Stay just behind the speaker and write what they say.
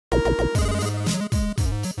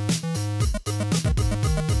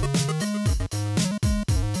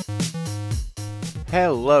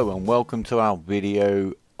Hello and welcome to our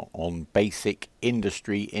video on basic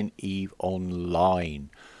industry in EVE Online.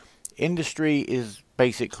 Industry is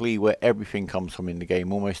basically where everything comes from in the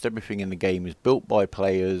game. Almost everything in the game is built by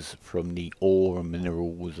players, from the ore and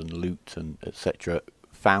minerals and loot and etc.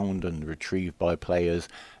 found and retrieved by players,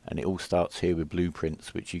 and it all starts here with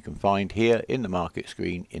blueprints, which you can find here in the market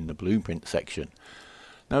screen in the blueprint section.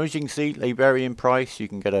 Now, as you can see, they vary in price. You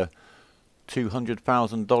can get a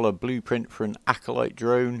 $200,000 blueprint for an Acolyte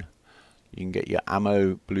drone. You can get your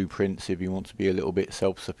ammo blueprints if you want to be a little bit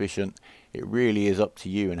self-sufficient. It really is up to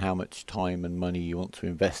you and how much time and money you want to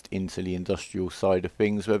invest into the industrial side of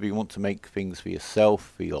things, whether you want to make things for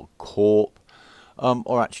yourself, for your corp,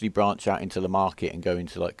 or actually branch out into the market and go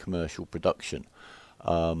into like commercial production.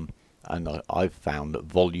 And I've found that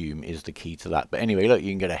volume is the key to that. But anyway, look,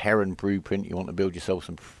 you can get a Heron blueprint. You want to build yourself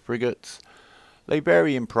some frigates. They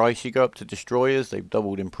vary in price. You go up to destroyers. They've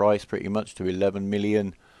doubled in price pretty much to 11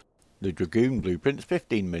 million. The Dragoon blueprint's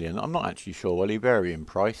 15 million. I'm not actually sure. Well, they vary in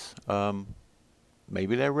price.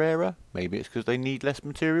 Maybe they're rarer. Maybe it's because they need less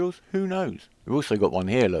materials. Who knows? We've also got one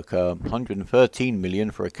here. Look, 113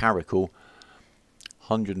 million for a Caracal.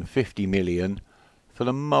 150 million for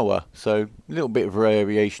the mower. So a little bit of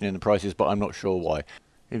variation in the prices, but I'm not sure why.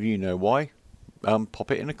 If you know why,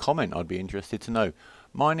 pop it in a comment. I'd be interested to know.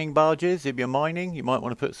 Mining barges, if you're mining, you might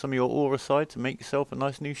want to put some of your ore aside to make yourself a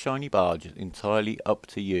nice new shiny barge. Entirely up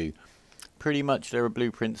to you. Pretty much there are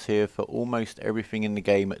blueprints here for almost everything in the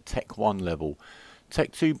game at Tech 1 level.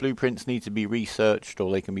 Tech 2 blueprints need to be researched,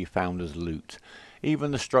 or they can be found as loot.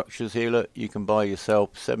 Even the structures here, look, you can buy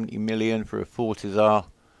yourself 70 million for a Fortizar,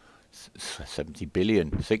 70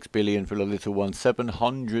 billion, 6 billion for a little one,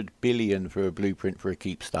 700 billion for a blueprint for a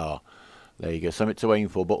Keepstar. There you go, something to aim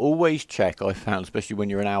for. But always check, I found, especially when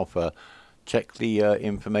you're an alpha, check the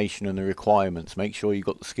information and the requirements. Make sure you've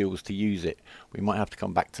got the skills to use it. We might have to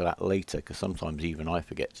come back to that later, because sometimes even I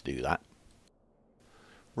forget to do that.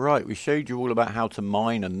 Right, we showed you all about how to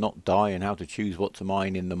mine and not die, and how to choose what to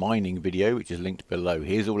mine in the mining video, which is linked below.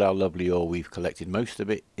 Here's all our lovely ore we've collected. Most of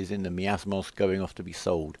it is in the miasmos going off to be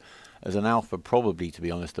sold. As an alpha, probably, to be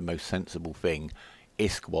honest, the most sensible thing,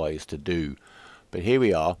 ISK-wise, to do. But here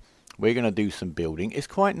we are. We're going to do some building. It's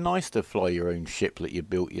quite nice to fly your own ship that you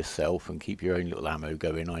built yourself and keep your own little ammo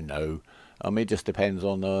going, I know. It just depends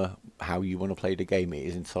on how you want to play the game. It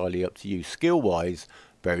is entirely up to you. Skill-wise,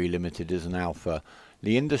 very limited as an alpha.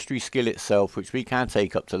 The industry skill itself, which we can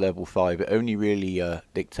take up to level 5, it only really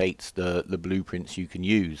dictates the blueprints you can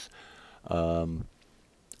use. So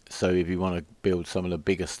if you want to build some of the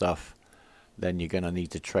bigger stuff, then you're going to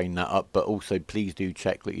need to train that up. But also, please do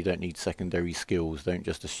check that you don't need secondary skills. Don't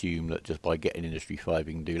just assume that just by getting industry 5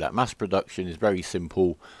 you can do that. Mass production is very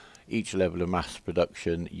simple. Each level of mass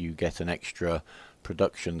production, you get an extra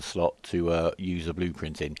production slot to use a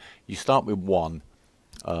blueprint in. You start with 1,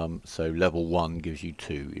 so level 1 gives you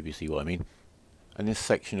 2, if you see what I mean. And this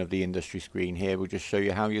section of the industry screen here will just show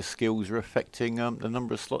you how your skills are affecting the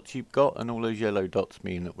number of slots you've got, and all those yellow dots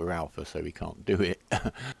mean that we're alpha, so we can't do it.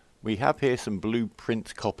 We have here some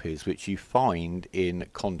blueprint copies which you find in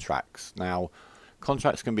contracts. Now,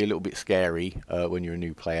 contracts can be a little bit scary when you're a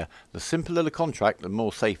new player. The simpler the contract, the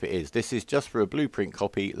more safe it is. This is just for a blueprint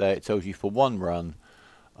copy. There it tells you for 1 run.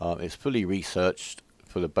 It's fully researched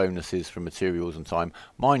for the bonuses for materials and time.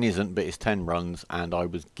 Mine isn't, but it's 10 runs and I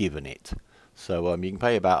was given it. So you can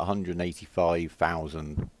pay about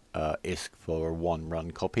 185,000 ISK for a 1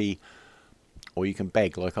 run copy. Or you can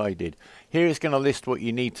beg like I did. Here it's going to list what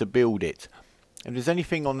you need to build it. If there's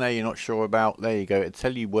anything on there you're not sure about, there you go. It'll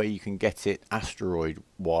tell you where you can get it asteroid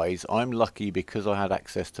wise. I'm lucky because I had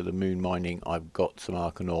access to the moon mining. I've got some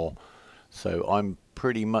Arcan ore. So I'm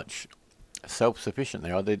pretty much self-sufficient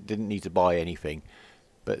there. I didn't need to buy anything.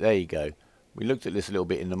 But there you go. We looked at this a little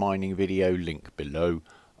bit in the mining video, link below.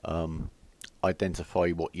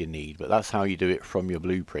 Identify what you need. But that's how you do it from your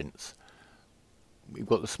blueprints. We've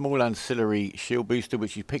got the small ancillary shield booster,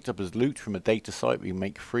 which you picked up as loot from a data site. We can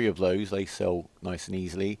make 3 of those. They sell nice and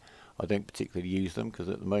easily. I don't particularly use them because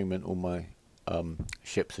at the moment all my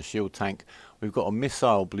ships are shield tank. We've got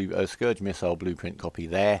a Scourge missile blueprint copy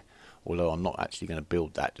there, although I'm not actually going to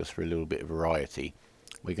build that, just for a little bit of variety.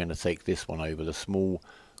 We're going to take this one over, the small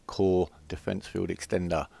core defense field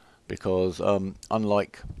extender, because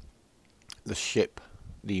unlike the ship,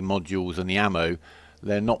 the modules and the ammo,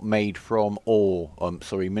 they're not made from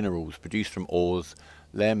minerals produced from ores.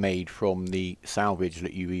 They're made from the salvage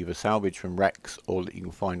that you either salvage from wrecks or that you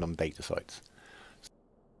can find on data sites.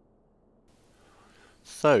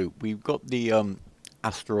 So we've got the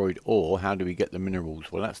asteroid ore, how do we get the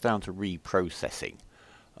minerals? Well, that's down to reprocessing,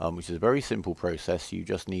 which is a very simple process. You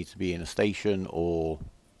just need to be in a station or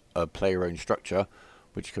a player-owned structure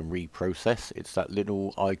which can reprocess. It's that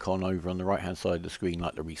little icon over on the right hand side of the screen,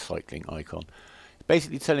 like the recycling icon. It's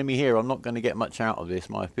basically telling me here I'm not going to get much out of this.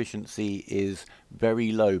 My efficiency is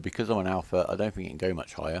very low because I'm an alpha. I don't think it can go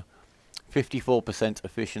much higher. 54%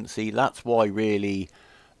 efficiency. That's why really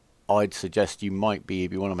I'd suggest you might be,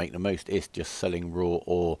 if you want to make the most, is just selling raw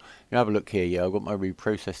ore. You have a look here. Yeah, I've got my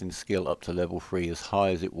reprocessing skill up to level 3, as high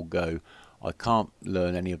as it will go. I can't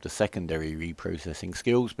learn any of the secondary reprocessing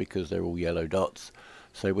skills because they're all yellow dots,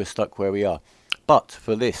 so we're stuck where we are. But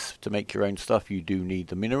for this, to make your own stuff, you do need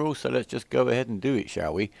the minerals, so let's just go ahead and do it,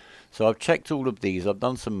 shall we? So I've checked all of these. I've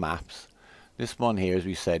done some maths. This one here, as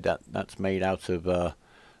we said, that's made out of the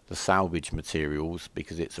salvage materials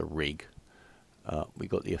because it's a rig. We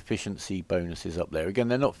got the efficiency bonuses up there. Again,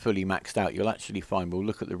 they're not fully maxed out. You'll actually find, we'll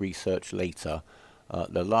look at the research later,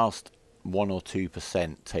 the last 1 or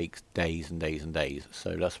 2% takes days and days and days.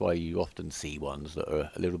 So that's why you often see ones that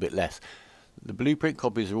are a little bit less. The blueprint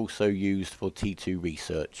copies are also used for T2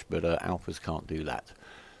 research, but alphas can't do that.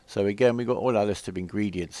 So again, we've got all our list of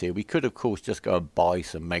ingredients here. We could, of course, just go and buy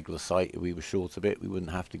some meglasite if we were short of it. We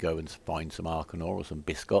wouldn't have to go and find some arcanor or some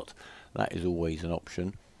biscot. That is always an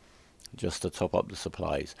option, just to top up the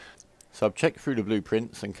supplies. So I've checked through the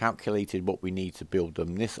blueprints and calculated what we need to build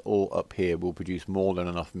them. This ore up here will produce more than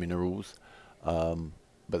enough minerals.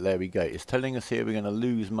 But there we go. It's telling us here we're going to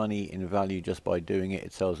lose money in value just by doing it.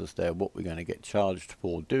 It tells us there what we're going to get charged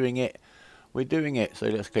for doing it. We're doing it, so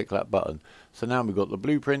let's click that button. So now we've got the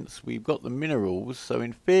blueprints, we've got the minerals, so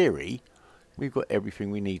in theory we've got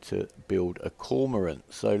everything we need to build a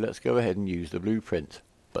cormorant. So let's go ahead and use the blueprint.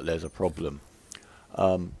 But there's a problem.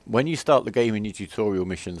 When you start the game in your tutorial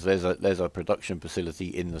missions, there's a production facility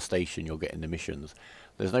in the station you're getting the missions.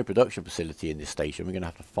 There's no production facility in this station. We're going to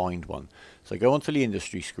have to find one. So go onto the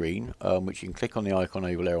industry screen, which you can click on the icon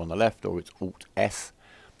over there on the left, or it's Alt S.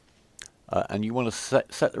 And you want to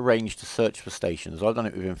set the range to search for stations. I've done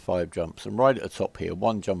it within 5 jumps. And right at the top here,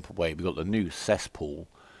 1 jump away, we've got the new cesspool,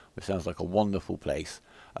 which sounds like a wonderful place.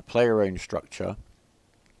 A player-owned structure,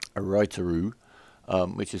 a writeroo,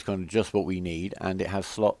 which is kind of just what we need, and it has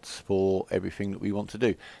slots for everything that we want to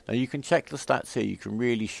do. Now you can check the stats here. You can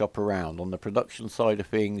really shop around. On the production side of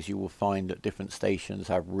things, you will find that different stations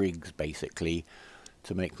have rigs basically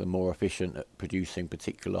to make them more efficient at producing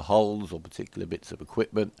particular hulls or particular bits of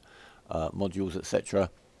equipment, modules, etc.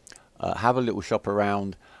 Have a little shop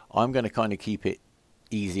around. I'm going to kind of keep it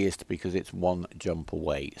easiest because it's 1 jump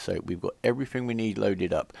away. So we've got everything we need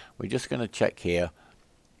loaded up. We're just going to check here.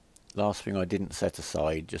 Last thing I didn't set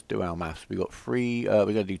aside, just do our maths. We've got we're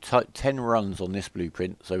going to do 10 runs on this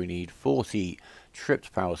blueprint, so we need 40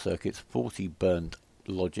 tripped power circuits, 40 burnt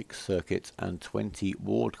logic circuits, and 20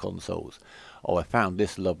 ward consoles. Oh, I found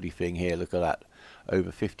this lovely thing here. Look at that. Over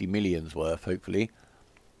 50 million's worth, hopefully.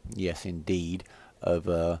 Yes, indeed.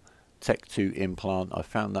 Of Tech 2 implant. I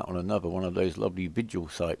found that on another one of those lovely vigil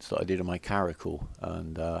sites that I did on my Caracal.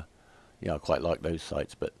 And yeah, I quite like those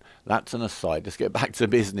sites, but that's an aside. Let's get back to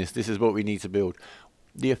business. This is what we need to build.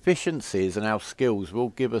 The efficiencies and our skills will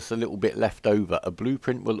give us a little bit left over. A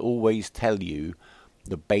blueprint will always tell you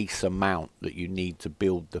the base amount that you need to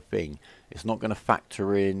build the thing. It's not going to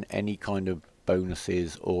factor in any kind of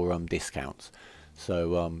bonuses or discounts.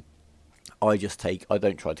 So I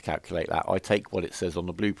don't try to calculate that. I take what it says on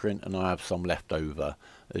the blueprint and I have some left over,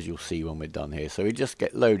 as you'll see when we're done here. So we just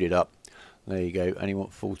get loaded up. There you go. Only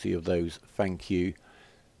want 40 of those. Thank you.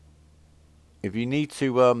 If you need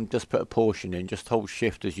to just put a portion in, just hold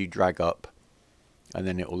shift as you drag up, and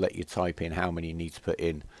then it will let you type in how many you need to put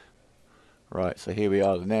in. Right, so here we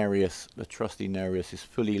are. The Nereus, the trusty Nereus, is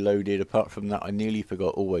fully loaded. Apart from that, I nearly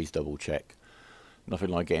forgot, always double check. Nothing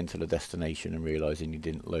like getting to the destination and realising you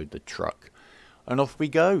didn't load the truck. And off we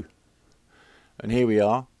go. And here we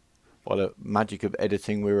are. By the magic of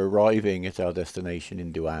editing, we're arriving at our destination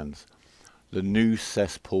in Douans. The new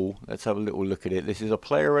cesspool. Let's have a little look at it. This is a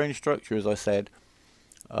player-owned structure, as I said.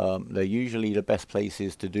 They're usually the best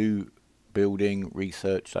places to do building,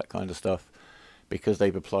 research, that kind of stuff, because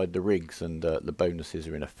they've applied the rigs and the bonuses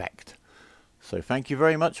are in effect. So thank you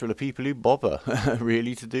very much for the people who bother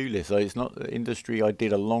really to do this. It's not the industry I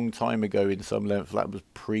did a long time ago in some length. That was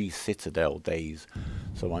pre-Citadel days.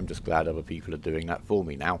 So I'm just glad other people are doing that for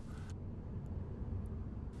me now.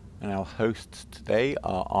 And our hosts today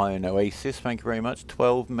are Iron Oasis, thank you very much,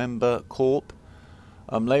 12-member corp.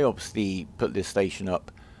 They obviously put this station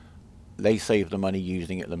up. They save the money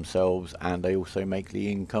using it themselves, and they also make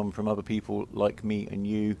the income from other people like me and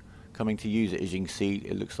you coming to use it. As you can see,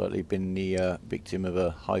 it looks like they've been the victim of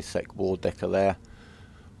a high-sec war decker there.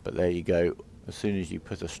 But there you go. As soon as you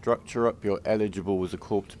put a structure up, you're eligible as a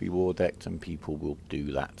corp to be war decked, and people will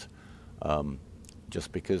do that.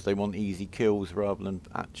 Just because they want easy kills rather than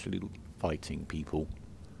actually fighting people.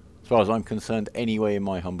 As far as I'm concerned, anyway, in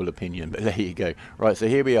my humble opinion. But there you go. Right, so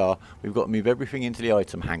here we are. We've got to move everything into the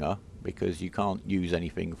item hanger because you can't use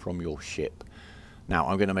anything from your ship. Now,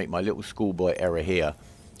 I'm going to make my little schoolboy error here.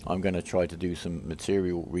 I'm going to try to do some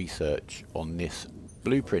material research on this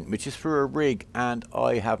blueprint, which is for a rig, and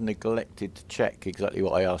I have neglected to check exactly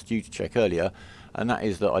what I asked you to check earlier, and that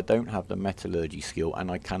is that I don't have the metallurgy skill and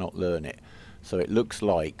I cannot learn it. So it looks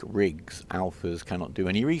like rigs, alphas, cannot do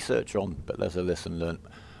any research on, but there's a lesson learnt.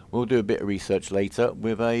 We'll do a bit of research later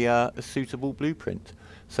with a suitable blueprint.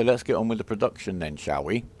 So let's get on with the production then, shall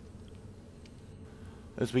we?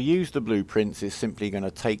 As we use the blueprints, it's simply going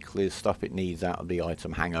to take the stuff it needs out of the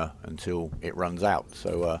item hanger until it runs out.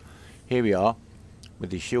 So here we are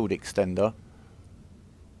with the shield extender.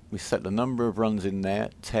 We set the number of runs in there,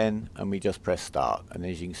 10, and we just press start. And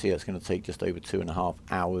as you can see, it's going to take just over 2.5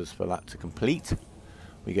 hours for that to complete.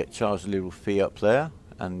 We get charged a little fee up there,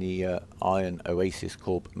 and the Iron Oasis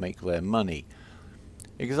Corp make their money.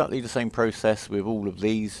 Exactly the same process with all of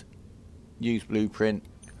these. Use blueprint.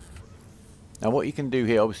 Now what you can do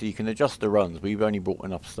here, obviously you can adjust the runs. We've only brought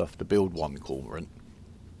enough stuff to build one cormorant.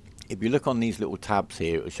 If you look on these little tabs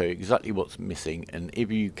here, it will show you exactly what's missing, and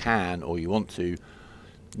if you can or you want to,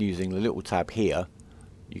 using the little tab here,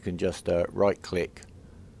 you can just right click,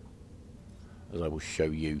 as I will show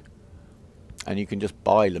you, and you can just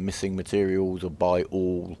buy the missing materials or buy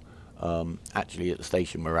all. Actually at the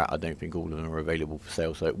station we're at, I don't think all of them are available for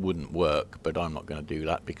sale, so it wouldn't work, but I'm not going to do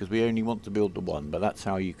that because we only want to build the one. But that's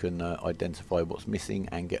how you can identify what's missing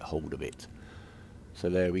and get hold of it. So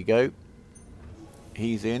there we go,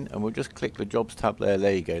 he's in, and we'll just click the jobs tab there.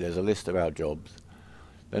 There you go, there's a list of our jobs.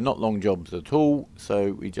 They're not long jobs at all,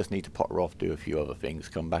 so we just need to potter off, do a few other things,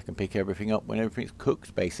 come back and pick everything up when everything's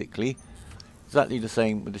cooked, basically. Exactly the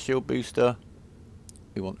same with the shield booster.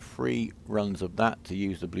 We want 3 runs of that to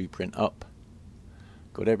use the blueprint up.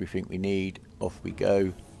 Got everything we need, off we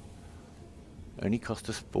go. Only cost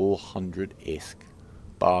us 400 ISK.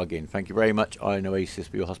 Bargain. Thank you very much, Iron Oasis,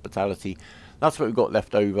 for your hospitality. That's what we've got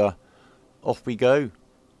left over. Off we go.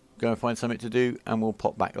 Go and find something to do, and we'll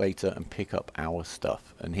pop back later and pick up our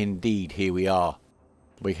stuff. And indeed, here we are.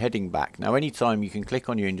 We're heading back. Now anytime you can click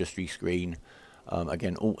on your industry screen,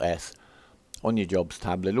 again Alt S, on your jobs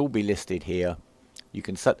tab, they'll all be listed here. You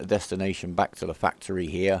can set the destination back to the factory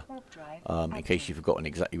here, in case you've forgotten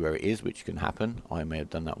exactly where it is, which can happen. I may have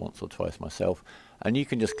done that once or twice myself. And you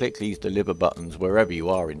can just click these deliver buttons wherever you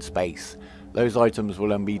are in space. Those items will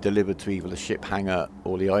then be delivered to either the ship hangar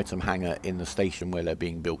or the item hangar in the station where they're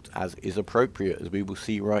being built, as is appropriate, as we will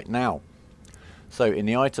see right now. So in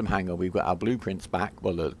the item hangar, we've got our blueprints back,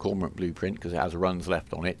 well, the cormorant blueprint, because it has runs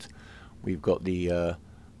left on it. We've got the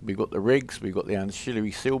rigs, we've got the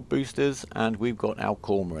ancillary shield boosters, and we've got our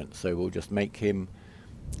cormorant. So we'll just make him,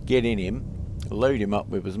 get in him, load him up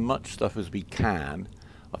with as much stuff as we can.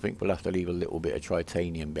 I think we'll have to leave a little bit of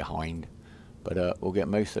titanium behind, but we'll get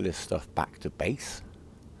most of this stuff back to base,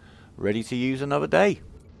 ready to use another day.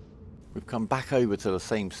 We've come back over to the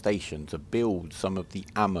same station to build some of the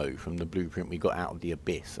ammo from the blueprint we got out of the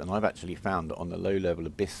Abyss, and I've actually found that on the low level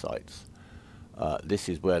Abyss sites, this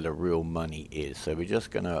is where the real money is. So we're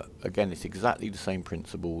just gonna, again, it's exactly the same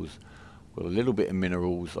principles. Got a little bit of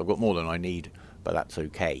minerals. I've got more than I need, but that's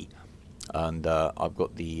okay. And I've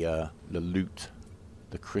got the loot,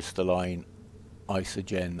 the crystalline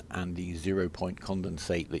isogen, and the 0-point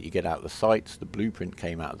condensate that you get out of the sites. The blueprint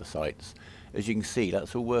came out of the sites. As you can see,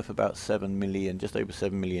 that's all worth about 7 million, just over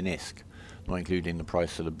 7 million ISK, not including the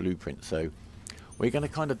price of the blueprint. So we're going to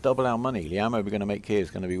kind of double our money. The ammo we're going to make here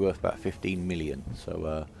is going to be worth about 15 million.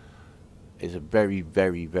 So it's a very,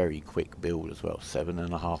 very, very quick build as well.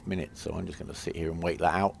 7.5 minutes. So I'm just going to sit here and wait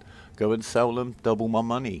that out. Go and sell them, double my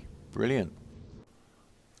money. Brilliant.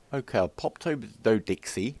 Okay, I popped over to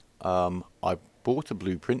Dixie. I bought a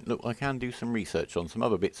blueprint. Look, I can do some research on some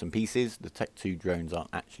other bits and pieces. The Tech 2 drones aren't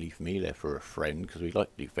actually for me. They're for a friend, because we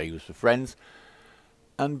like to do favours for friends.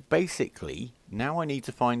 And basically, now I need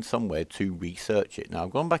to find somewhere to research it. Now,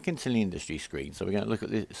 I've gone back into the industry screen, so we're going to look at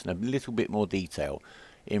this in a little bit more detail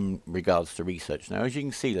in regards to research. Now, as you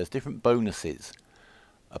can see, there's different bonuses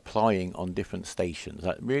applying on different stations.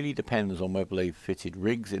 That really depends on whether they've fitted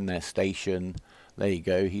rigs in their station. There you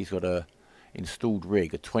go. He's got a installed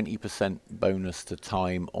rig, a 20% bonus to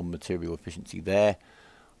time on material efficiency there.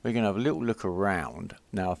 we're going to have a little look around.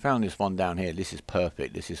 Now I found this one down here. This is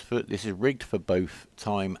perfect. This is rigged for both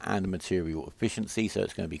time and material efficiency, so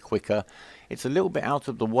it's going to be quicker. It's a little bit out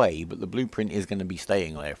of the way, but the blueprint is going to be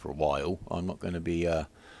staying there for a while. I'm not going to be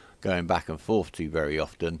going back and forth too very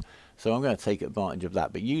often, so I'm going to take advantage of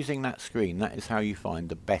that. But using that screen, that is how you find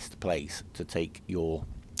the best place to take your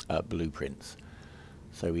blueprints.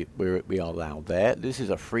 So we are now there. This is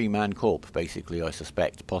a 3-man corp, basically, I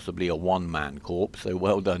suspect, possibly a 1-man corp. So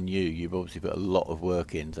well done you. You've obviously put a lot of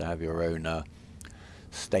work in to have your own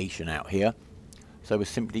station out here. So we're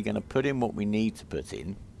simply going to put in what we need to put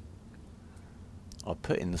in. I'll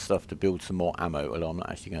put in the stuff to build some more ammo, although I'm not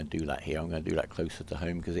actually going to do that here. I'm going to do that closer to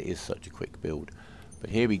home because it is such a quick build. But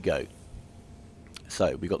here we go.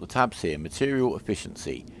 So we've got the tabs here, material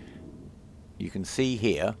efficiency. You can see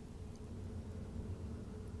here,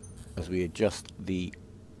 as we adjust the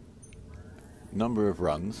number of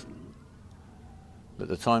runs, that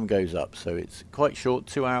the time goes up. So it's quite short,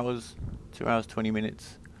 2 hours 20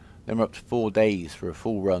 minutes. Then we're up to 4 days for a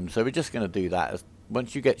full run. So we're just going to do that.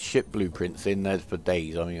 Once you get ship blueprints in, there's for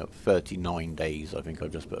days. I mean, up 39 days I think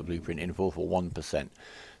I've just put a blueprint in for 1%.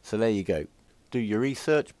 So there you go. Do your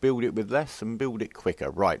research, build it with less and build it quicker.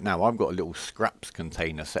 Right, now I've got a little scraps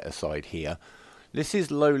container set aside here. This is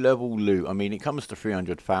low level loot. I mean, it comes to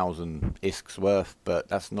 300,000 ISKs worth, but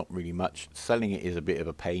that's not really much. Selling it is a bit of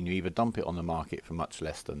a pain. You either dump it on the market for much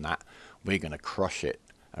less than that. We're going to crush it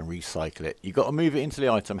and recycle it. You've got to move it into the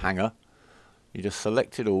item hanger. You just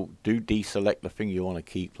select it all. Do deselect the thing you want to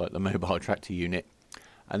keep, like the mobile tractor unit.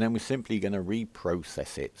 And then we're simply going to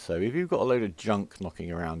reprocess it. So if you've got a load of junk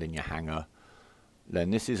knocking around in your hanger, then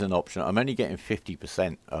this is an option. I'm only getting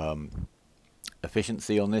 50%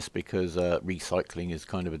 efficiency on this because recycling is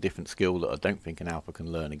kind of a different skill that I don't think an alpha can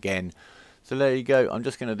learn again. So there you go. I'm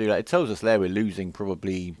just going to do that. It tells us there we're losing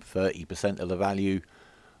probably 30% of the value,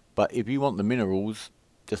 but if you want the minerals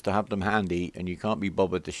just to have them handy and you can't be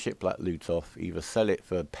bothered to ship that loot off, either sell it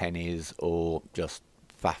for pennies or just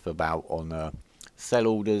faff about on sell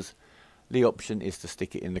orders, the option is to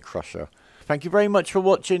stick it in the crusher. Thank you very much for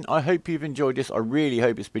watching. I hope you've enjoyed this. I really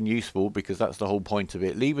hope it's been useful because that's the whole point of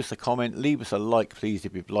it. Leave us a comment, leave us a like please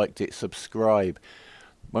if you've liked it, subscribe.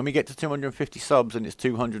 When we get to 250 subs, and it's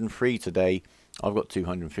 203 today, I've got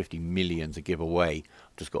 250 million to give away.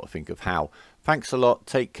 I've just got to think of how. Thanks a lot,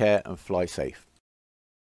 take care and fly safe.